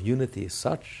power of unity is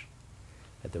such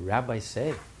that the rabbis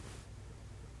say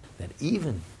that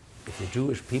even if the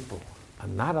Jewish people are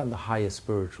not on the highest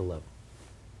spiritual level,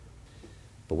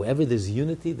 but wherever there's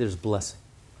unity, there's blessing.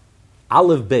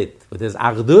 Aleph Beit. Where there's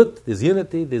Achdut, there's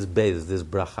unity, there's Beis, there's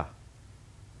Bracha.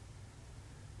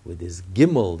 Where there's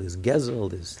Gimel, there's Gezel,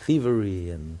 there's thievery,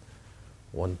 and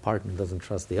one partner doesn't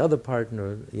trust the other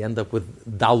partner, you end up with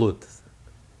Dalut,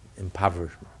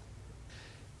 impoverishment.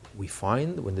 We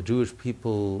find when the Jewish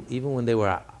people, even when they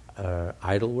were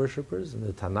idol worshippers in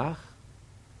the Tanakh,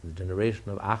 the generation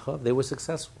of Achav, they were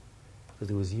successful because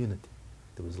there was unity.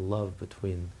 There was love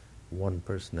between one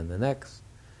person and the next.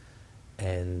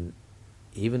 And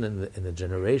even in the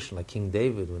generation like King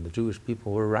David, when the Jewish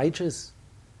people were righteous,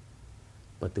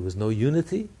 but there was no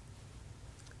unity,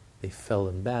 they fell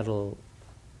in battle,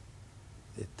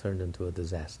 it turned into a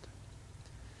disaster.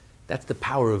 That's the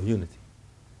power of unity.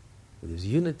 With this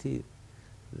unity,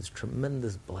 there's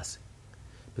tremendous blessing.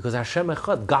 Because Hashem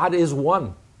Echad, God is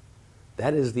one.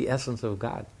 That is the essence of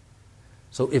God.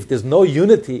 So if there's no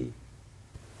unity,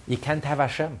 you can't have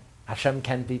Hashem. Hashem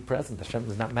can't be present. Hashem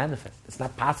is not manifest. It's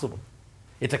not possible.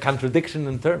 It's a contradiction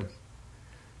in terms.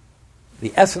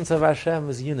 The essence of Hashem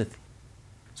is unity.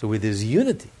 So with this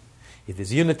unity, if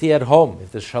there's unity at home,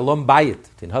 if there's shalom bayit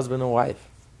between husband and wife,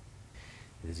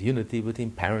 if there's unity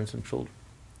between parents and children,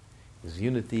 there's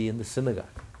unity in the synagogue,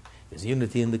 there's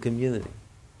unity in the community,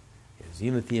 there's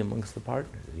unity amongst the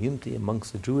partners, there's unity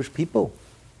amongst the Jewish people,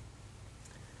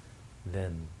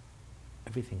 then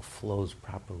everything flows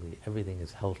properly, everything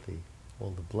is healthy,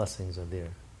 all the blessings are there.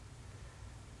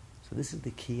 So this is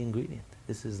the key ingredient.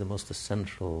 This is the most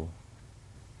essential.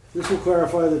 This will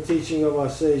clarify the teaching of our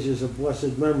sages of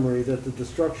blessed memory that the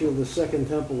destruction of the Second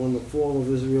Temple and the fall of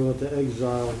Israel into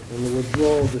exile and the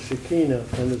withdrawal of the Shekinah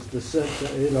and its descent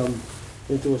to Edom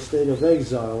into a state of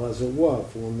exile as it was.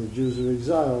 For when the Jews are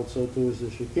exiled, so too is the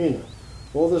Shekinah.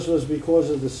 All this was because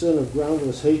of the sin of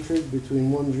groundless hatred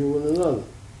between one Jew and another,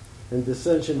 and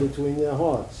dissension between their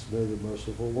hearts. May the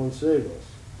merciful one save us.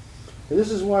 And this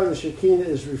is why the Shekinah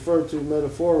is referred to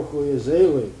metaphorically as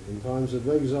Eli in times of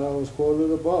exile as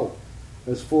quoted above.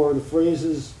 As for the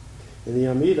phrases in the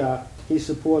Amidah, he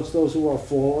supports those who are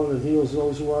fallen and heals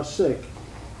those who are sick,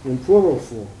 in plural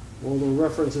form, all the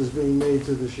references being made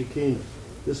to the Shekinah.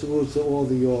 This alludes to all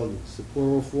the organs. The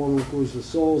plural form includes the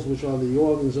souls, which are the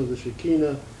organs of the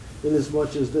Shekinah,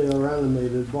 inasmuch as they are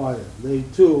animated by it. They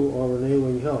too are in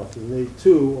ailing health, and they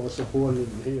too are supported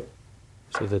and healed.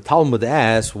 So the Talmud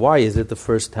asks, why is it the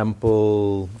first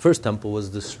temple was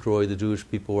destroyed, the Jewish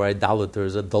people were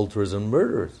idolaters, adulterers, and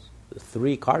murderers? The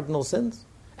three cardinal sins.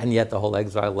 And yet the whole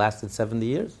exile lasted 70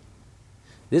 years.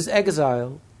 This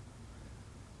exile,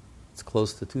 it's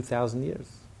close to 2,000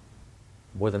 years.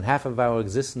 More than half of our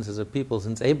existence as a people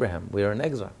since Abraham, we are in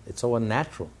exile. It's so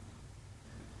unnatural.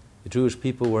 The Jewish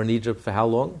people were in Egypt for how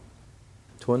long?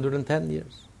 210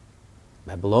 years.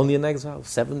 Babylonian exile,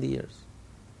 70 years.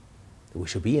 We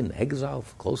should be in exile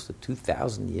for close to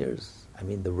 2,000 years. I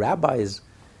mean, the rabbis,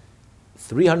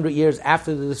 300 years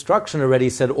after the destruction already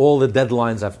said all the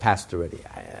deadlines have passed already.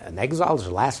 An exile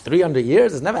should last 300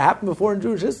 years. It's never happened before in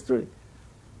Jewish history.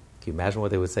 Can you imagine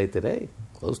what they would say today?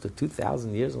 Close to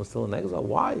 2,000 years and we're still in exile.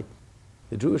 Why?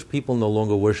 The Jewish people no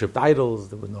longer worshipped idols.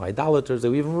 There were no idolaters. They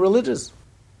were even religious.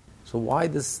 So why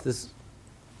this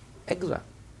exile?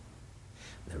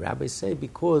 The rabbis say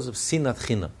because of sinat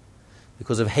chinam.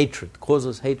 Because of hatred,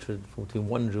 causes hatred between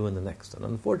one Jew and the next. And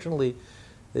unfortunately,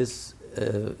 this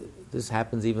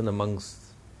happens even amongst,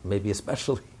 maybe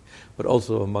especially, but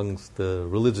also amongst the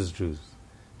religious Jews.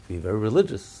 If you're very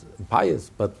religious and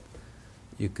pious, but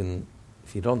if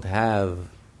you don't have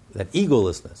that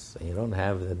egolessness, and you don't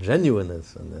have that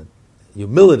genuineness, and that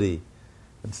humility,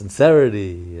 and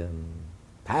sincerity, and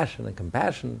passion and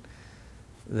compassion,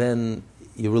 then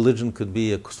your religion could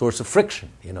be a source of friction.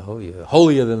 You know, you're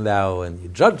holier than thou, and you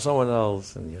judge someone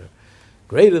else, and you're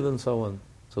greater than someone.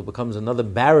 So it becomes another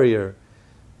barrier,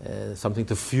 something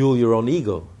to fuel your own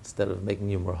ego, instead of making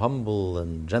you more humble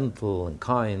and gentle and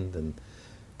kind and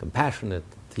compassionate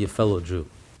to your fellow Jew.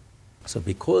 So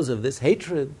because of this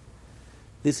hatred,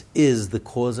 this is the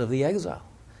cause of the exile.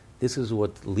 This is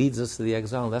what leads us to the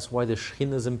exile, and that's why the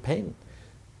Shekhinah is in pain.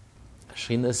 The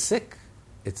Shekhinah is sick.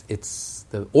 It's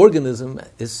the organism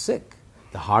is sick.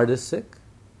 The heart is sick.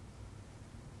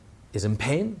 Is in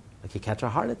pain, like you catch a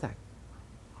heart attack,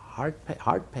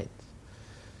 heart pains,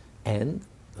 and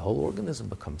the whole organism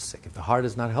becomes sick. If the heart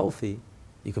is not healthy,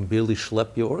 you can barely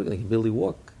schlep your organ. You can barely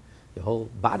walk. Your whole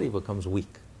body becomes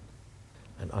weak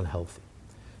and unhealthy.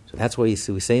 So that's why we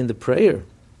say in the prayer,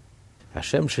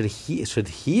 Hashem should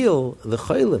heal the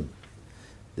cholim,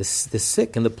 the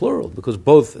sick in the plural, because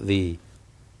both the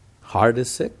heart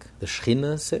is sick, the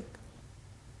Shekhinah is sick,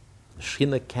 the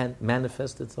Shekhinah can't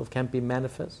manifest itself, can't be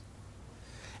manifest,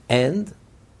 and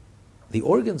the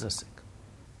organs are sick.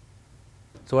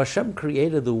 So Hashem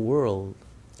created the world,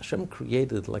 Hashem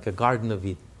created like a Garden of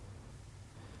Eden,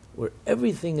 where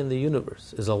everything in the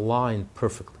universe is aligned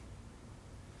perfectly.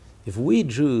 If we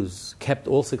Jews kept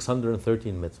all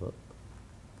 613 mitzvot,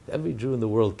 if every Jew in the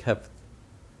world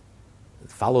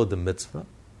followed the mitzvah,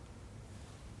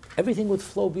 everything would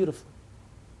flow beautifully.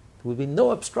 There would be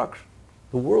no obstruction.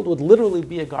 The world would literally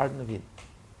be a Garden of Eden.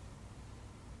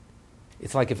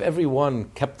 It's like if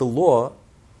everyone kept the law,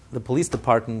 the police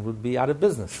department would be out of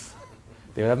business.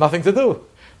 They would have nothing to do.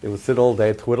 They would sit all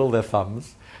day, twiddle their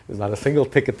thumbs. There's not a single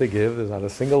ticket to give. There's not a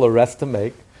single arrest to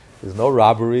make. There's no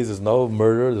robberies. There's no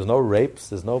murder. There's no rapes.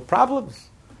 There's no problems.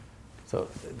 So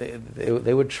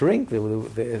they would shrink. They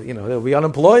would be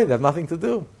unemployed. They have nothing to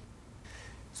do.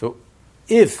 So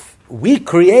if we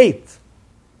create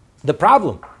the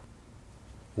problem,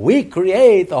 we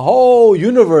create a whole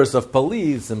universe of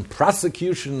police and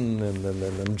prosecution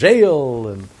and jail,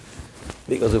 and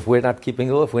because if we're not keeping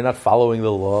the law, if we're not following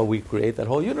the law, we create that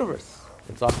whole universe.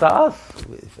 It's up to us.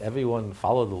 If everyone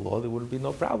followed the law, there wouldn't be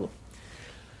no problem.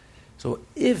 So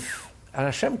if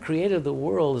Hashem created the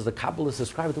world, as the Kabbalists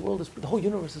describe it, the whole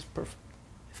universe is perfect.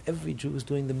 If every Jew is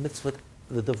doing the mitzvah,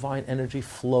 the divine energy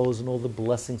flows and all the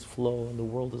blessings flow and the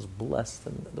world is blessed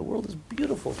and the world is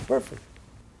beautiful, perfect.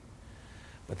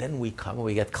 But then we come and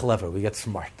we get clever, we get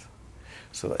smart.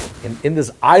 So in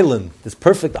this island, this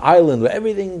perfect island where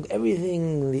everything,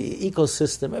 the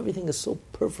ecosystem, everything is so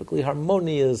perfectly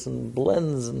harmonious and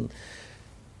blends, and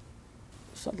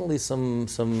suddenly some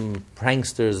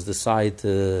pranksters decide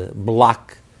to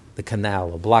block the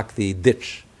canal or block the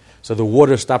ditch. So the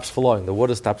water stops flowing.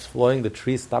 The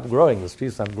trees stop growing.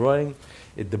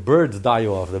 The birds die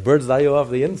off.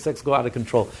 The insects go out of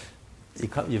control.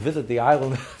 You visit the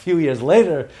island a few years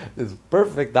later, this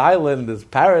perfect island, this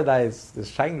paradise, this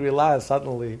Shangri-La is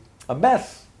suddenly a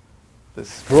mess.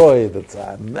 Destroyed, it's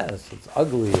a mess, it's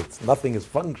ugly, nothing is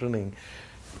functioning.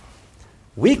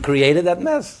 We created that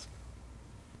mess.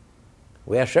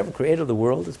 Where Hashem created the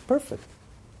world is perfect.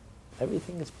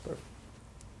 Everything is perfect.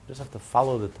 You just have to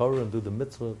follow the Torah and do the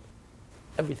mitzvah.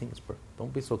 Everything is perfect.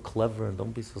 Don't be so clever and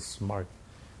don't be so smart.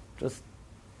 Just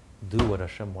do what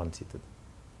Hashem wants you to do.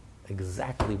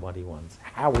 Exactly what He wants,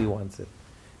 how He wants it,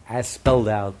 as spelled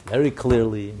out very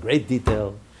clearly, in great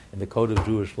detail, in the Code of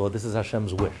Jewish Law. This is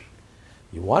Hashem's wish.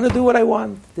 You want to do what I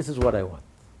want? This is what I want.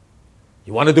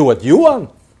 You want to do what you want?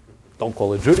 Don't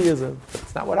call it Judaism.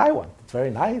 It's not what I want. It's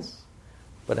very nice,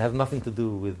 but it has nothing to do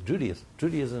with Judaism.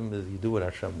 Judaism is you do what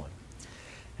Hashem wants.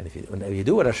 And when you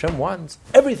do what Hashem wants,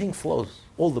 everything flows.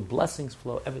 All the blessings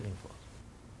flow, everything flows.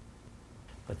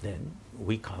 But then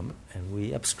we come and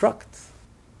we obstruct.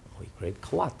 We create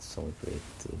clots, and we create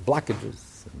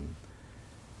blockages,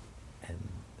 and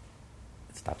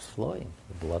it stops flowing.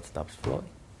 The blood stops flowing.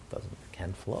 It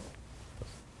can't flow.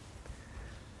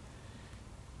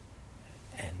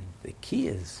 And the key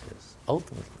is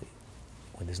ultimately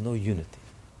when there's no unity,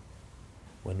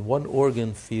 when one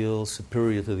organ feels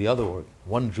superior to the other organ,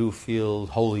 one Jew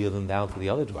feels holier than thou to the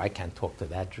other Jew. I can't talk to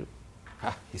that Jew.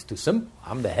 He's too simple.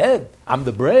 I'm the head. I'm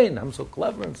the brain. I'm so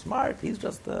clever and smart. He's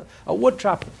just a wood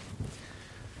chopper.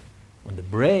 When the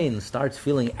brain starts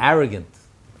feeling arrogant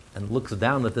and looks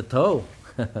down at the toe,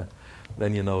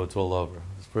 then you know it's all over.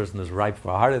 This person is ripe for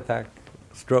a heart attack,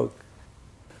 a stroke.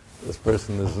 This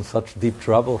person is in such deep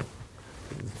trouble.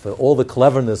 For all the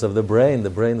cleverness of the brain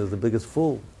is the biggest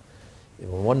fool.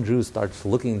 When one Jew starts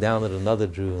looking down at another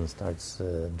Jew and starts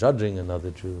judging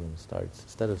another Jew and starts,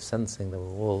 instead of sensing that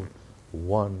we're all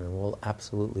one, and we're all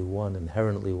absolutely one,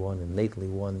 inherently one, innately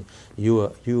one. You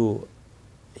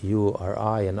are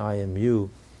I, and I am you.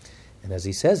 And as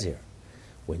he says here,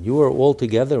 when you are all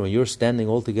together, when you're standing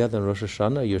all together in Rosh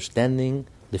Hashanah, you're standing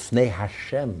Lifnei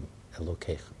Hashem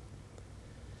Elokeichem.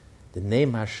 The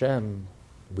name Hashem,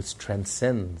 which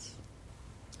transcends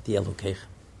the Elokeichem,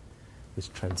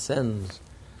 which transcends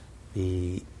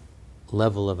the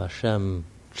level of Hashem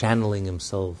channeling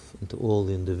Himself into all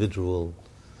the individual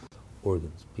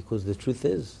organs. Because the truth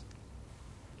is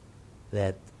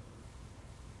that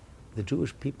the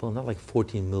Jewish people are not like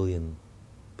 14 million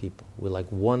people. We're like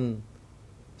one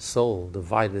soul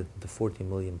divided into 14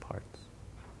 million parts.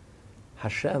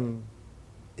 Hashem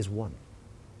is one.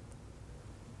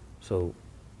 So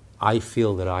I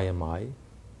feel that I am I,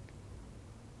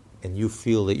 and you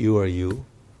feel that you are you,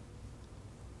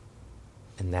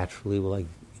 and naturally we're like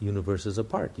universes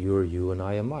apart. You are you and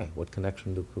I am I. What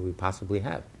connection could we possibly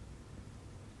have?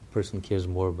 A person cares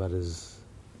more about his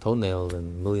toenail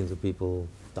than millions of people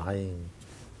dying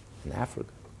in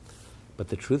Africa. But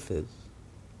the truth is,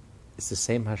 it's the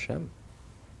same Hashem.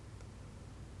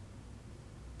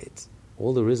 It's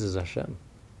all there is Hashem.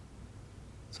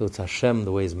 So it's Hashem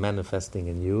the way He's manifesting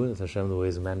in you, and it's Hashem the way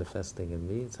He's manifesting in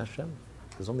me. It's Hashem.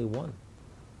 There's only one.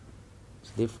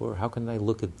 So therefore, how can I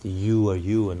look at the you are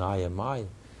you and I am I?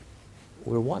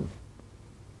 We're one.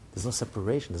 There's no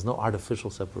separation. There's no artificial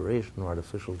separation or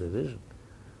artificial division.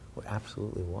 We're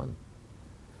absolutely one.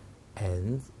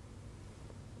 And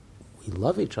we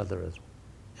love each other as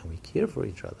one, and we care for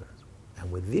each other,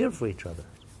 and we're there for each other.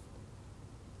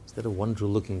 Instead of one Jew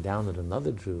looking down at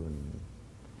another Jew, and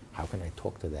how can I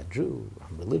talk to that Jew?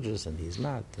 I'm religious and he's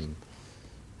not, and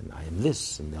I am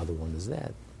this and the other one is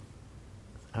that.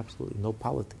 Absolutely no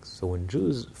politics. So when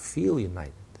Jews feel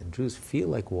united, and Jews feel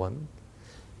like one,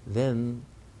 then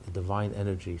the divine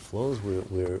energy flows,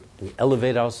 we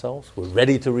elevate ourselves, we're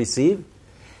ready to receive,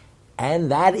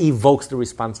 and that evokes the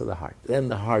response of the heart. Then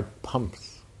the heart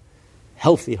pumps,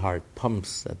 healthy heart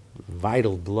pumps that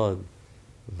vital blood,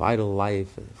 vital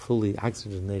life, fully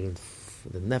oxygenated,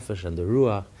 the nefesh and the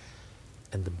ruach,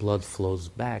 and the blood flows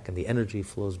back, and the energy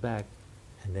flows back,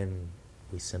 and then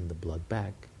we send the blood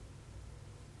back,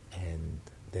 and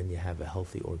then you have a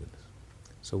healthy organism.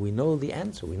 So we know the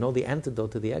answer, we know the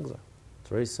antidote to the exile. It's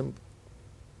very simple.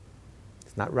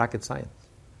 It's not rocket science.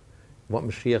 We want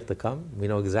Mashiach to come, we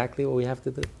know exactly what we have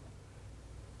to do.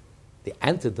 The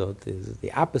antidote is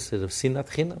the opposite of sinat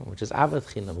chinam, which is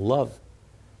avat chinam, love.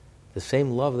 The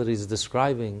same love that he's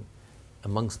describing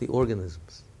amongst the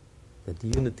organisms, that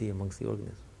unity amongst the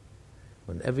organisms.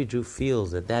 When every Jew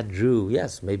feels that Jew,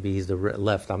 yes, maybe he's the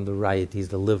left, I'm the right, he's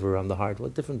the liver, I'm the heart,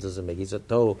 what difference does it make? He's a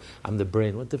toe, I'm the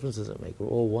brain, what difference does it make? We're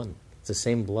all one. It's the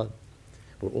same blood.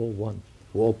 We're all one.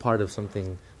 We're all part of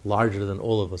something larger than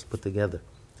all of us put together.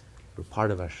 We're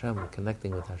part of Hashem, we're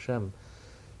connecting with Hashem.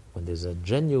 When there's a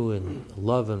genuine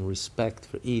love and respect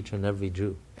for each and every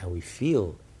Jew, and we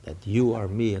feel that you are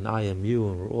me and I am you,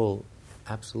 and we're all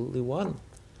absolutely one,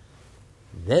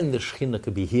 then the Shekhinah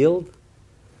could be healed,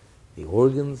 the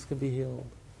organs could be healed,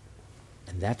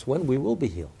 and that's when we will be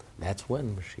healed. That's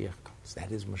when Mashiach comes.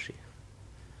 That is Mashiach.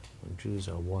 When Jews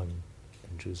are one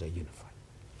and Jews are unified.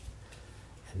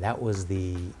 And that was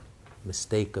the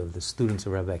mistake of the students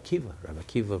of Rabbi Akiva. Rabbi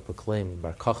Akiva proclaimed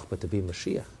Bar Kochba to be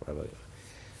Mashiach.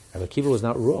 Rabbi Akiva was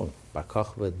not wrong. Bar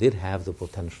Kochba did have the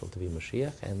potential to be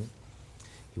Mashiach, and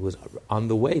he was on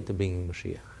the way to being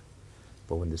Mashiach.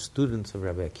 But when the students of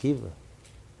Rabbi Akiva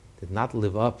did not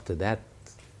live up to that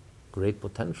great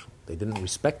potential, they didn't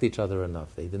respect each other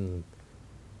enough, they didn't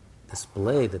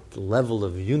display that level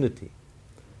of unity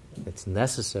that's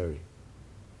necessary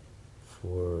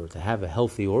to have a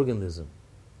healthy organism,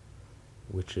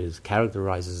 which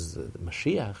characterizes the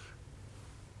Mashiach,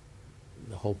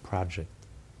 the whole project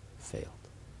failed.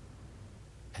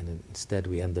 And instead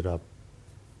we ended up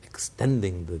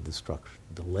extending the destruction,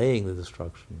 delaying the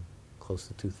destruction close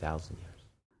to 2,000 years.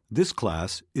 This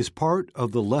class is part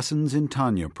of the Lessons in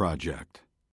Tanya project.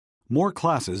 More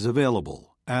classes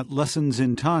available at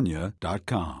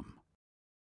lessonsintanya.com.